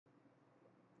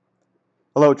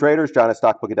Hello traders, John at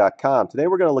StockBookie.com. Today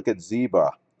we're going to look at ZBRA,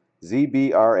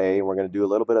 ZBRA, and we're going to do a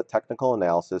little bit of technical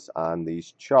analysis on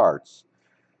these charts.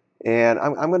 And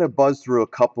I'm going to buzz through a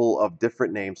couple of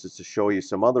different names just to show you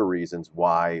some other reasons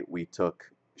why we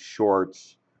took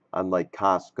shorts on like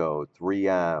Costco,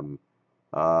 3M,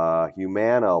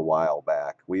 Humana a while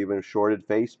back. We even shorted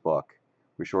Facebook.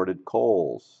 We shorted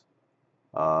Kohl's,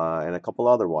 and a couple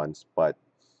other ones. But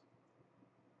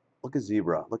look at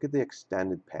ZBRA. Look at the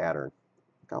extended pattern.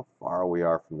 How far we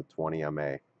are from the 20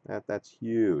 MA. That's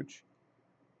huge.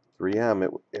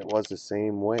 3M, it was the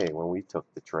same way when we took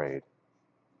the trade.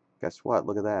 Guess what?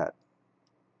 Look at that.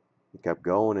 It kept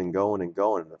going and going and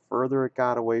going. And the further it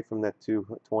got away from that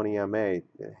 220 MA,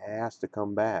 it has to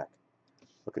come back.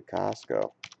 Look at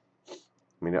Costco. I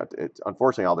mean, it's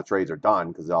unfortunately all the trades are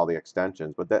done because of all the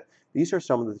extensions, but these are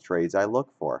some of the trades I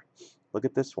look for. Look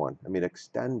at this one. I mean,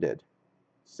 extended.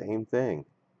 Same thing.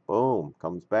 Boom.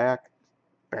 Comes back.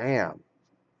 Bam.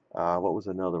 What was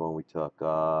another one we took?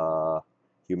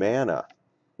 Humana.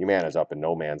 Humana's up in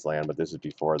no man's land, but this is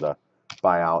before the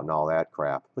buyout and all that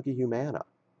crap. Look at Humana.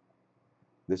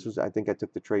 This was, I think I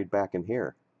took the trade back in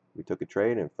here. We took a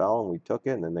trade and fell, and we took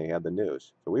it, and then they had the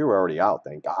news. So we were already out,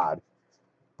 thank God.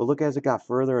 But look as it got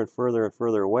further and further and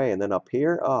further away, and then up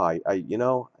here, oh,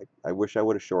 I wish I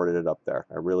would have shorted it up there.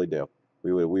 I really do.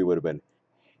 We would have been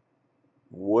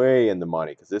way in the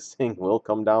money because this thing will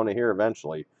come down to here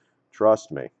eventually.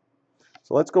 Trust me.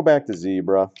 So let's go back to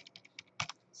ZBRA.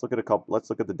 Let's look at a couple. Let's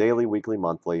look at the daily, weekly,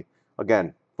 monthly.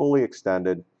 Again, fully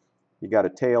extended. You got a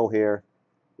tail here.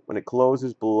 When it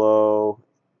closes below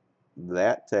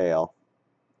that tail,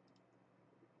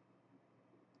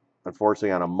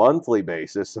 unfortunately on a monthly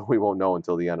basis, so we won't know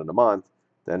until the end of the month,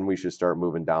 then we should start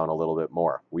moving down a little bit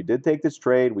more. We did take this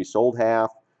trade. We sold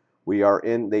half. We are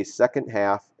in the second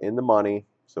half in the money,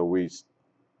 so we're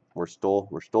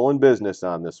still in business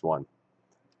on this one.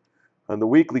 On the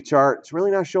weekly chart, it's really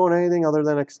not showing anything other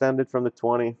than extended from the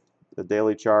 20. The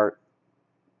daily chart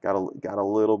got a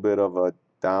little bit of a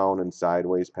down and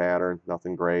sideways pattern.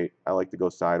 Nothing great. I like to go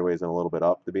sideways and a little bit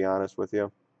up, to be honest with you.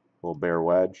 A little bear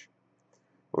wedge.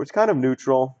 But it's kind of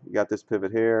neutral. You got this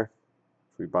pivot here,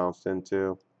 which we bounced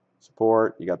into.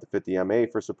 Support. You got the 50 MA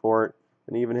for support.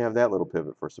 And even have that little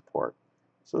pivot for support.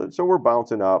 So we're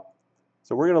bouncing up.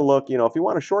 So we're going to look, if you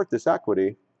want to short this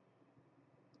equity,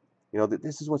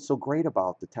 this is what's so great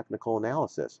about the technical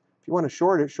analysis. If you want to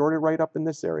short it right up in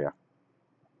this area.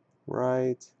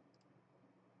 Right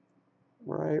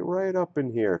up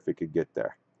in here if it could get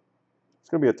there. It's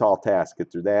going to be a tall task to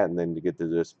get through that and then to get to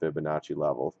this Fibonacci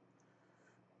level.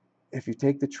 If you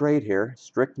take the trade here,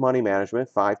 strict money management,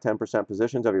 5-10%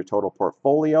 positions of your total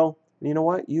portfolio, and you know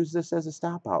what? Use this as a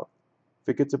stop out. If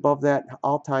it gets above that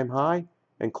all-time high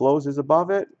and closes above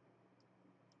it,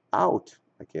 out.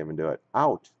 I can't even do it.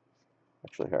 Out.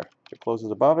 Actually, here. If it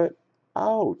closes above it,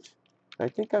 out. I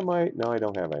think I might. No, I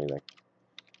don't have anything.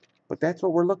 But that's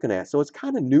what we're looking at. So it's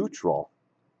kind of neutral.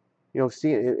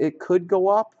 See, it could go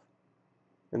up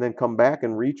and then come back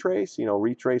and retrace.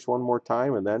 Retrace one more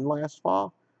time and then last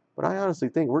fall. But I honestly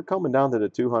think we're coming down to the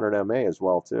 200 MA as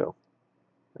well too.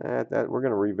 We're going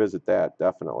to revisit that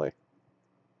definitely.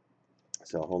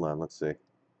 So hold on, let's see.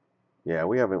 Yeah,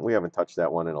 we haven't touched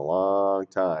that one in a long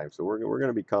time. So we're going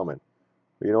to be coming.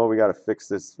 But you know what? We got to fix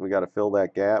this. We got to fill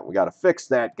that gap. We got to fix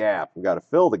that gap. We got to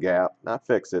fill the gap, not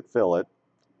fix it. Fill it.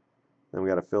 Then we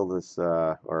got to fill this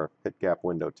or hit gap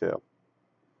window too.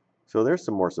 So there's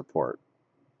some more support.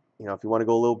 If you want to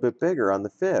go a little bit bigger on the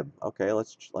fib, okay,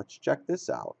 let's check this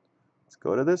out. Let's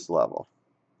go to this level.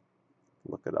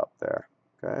 Look it up there.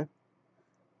 Okay.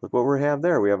 Look what we have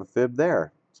there. We have a fib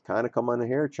there. It's kind of come under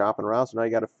here, chopping around. So now you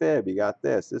got a fib. You got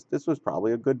this. This was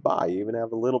probably a good buy. You even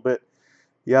have a little bit.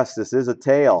 Yes, this is a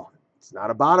tail. It's not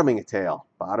a bottoming tail.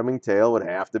 Bottoming tail would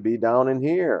have to be down in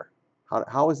here.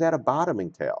 How is that a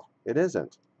bottoming tail? It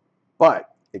isn't.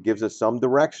 But it gives us some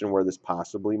direction where this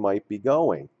possibly might be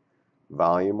going.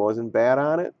 Volume wasn't bad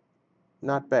on it.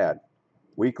 Not bad.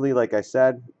 Weekly, like I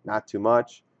said, not too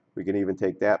much. We can even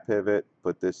take that pivot,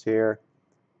 put this here.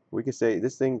 We could say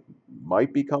this thing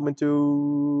might be coming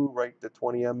to right the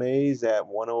 20 MAs at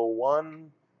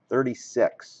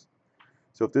 101.36.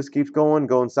 So if this keeps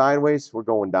going sideways, we're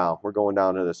going down. We're going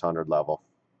down to this 100 level.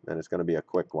 And it's going to be a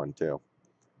quick one too.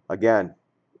 Again,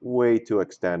 way too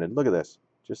extended. Look at this.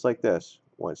 Just like this.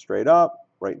 Went straight up,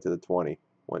 right into the 20.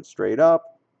 Went straight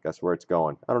up. Guess where it's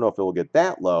going? I don't know if it will get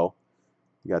that low.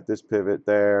 You got this pivot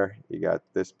there. You got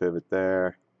this pivot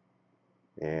there.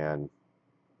 And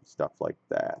stuff like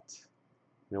that.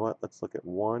 You know what? Let's look at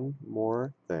one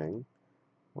more thing.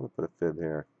 I'm going to put a fib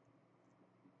here.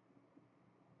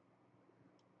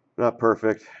 Not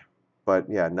perfect. But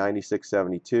yeah,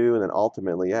 96.72, and then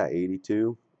ultimately, yeah,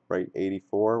 82, right,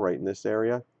 84, right in this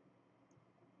area.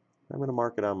 I'm going to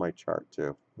mark it on my chart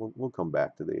too. We'll come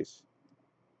back to these.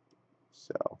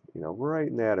 So, right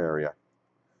in that area.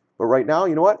 But right now,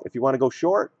 you know what? If you want to go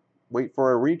short, wait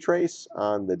for a retrace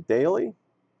on the daily.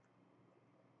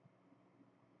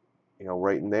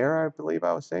 Right in there, I believe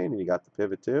I was saying, and you got the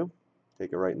pivot too.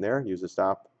 Take it right in there. Use the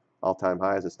stop, all-time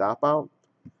high as a stop out.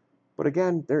 But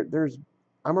again,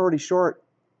 I'm already short,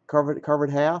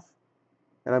 covered half,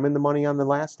 and I'm in the money on the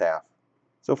last half.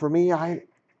 So for me, I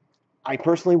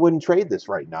personally wouldn't trade this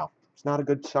right now. It's not a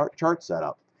good chart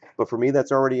setup. But for me,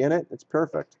 that's already in it. It's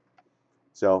perfect.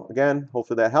 So again,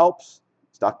 hopefully that helps.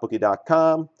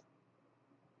 Stockbookie.com.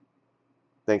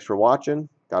 Thanks for watching.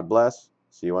 God bless.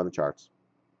 See you on the charts.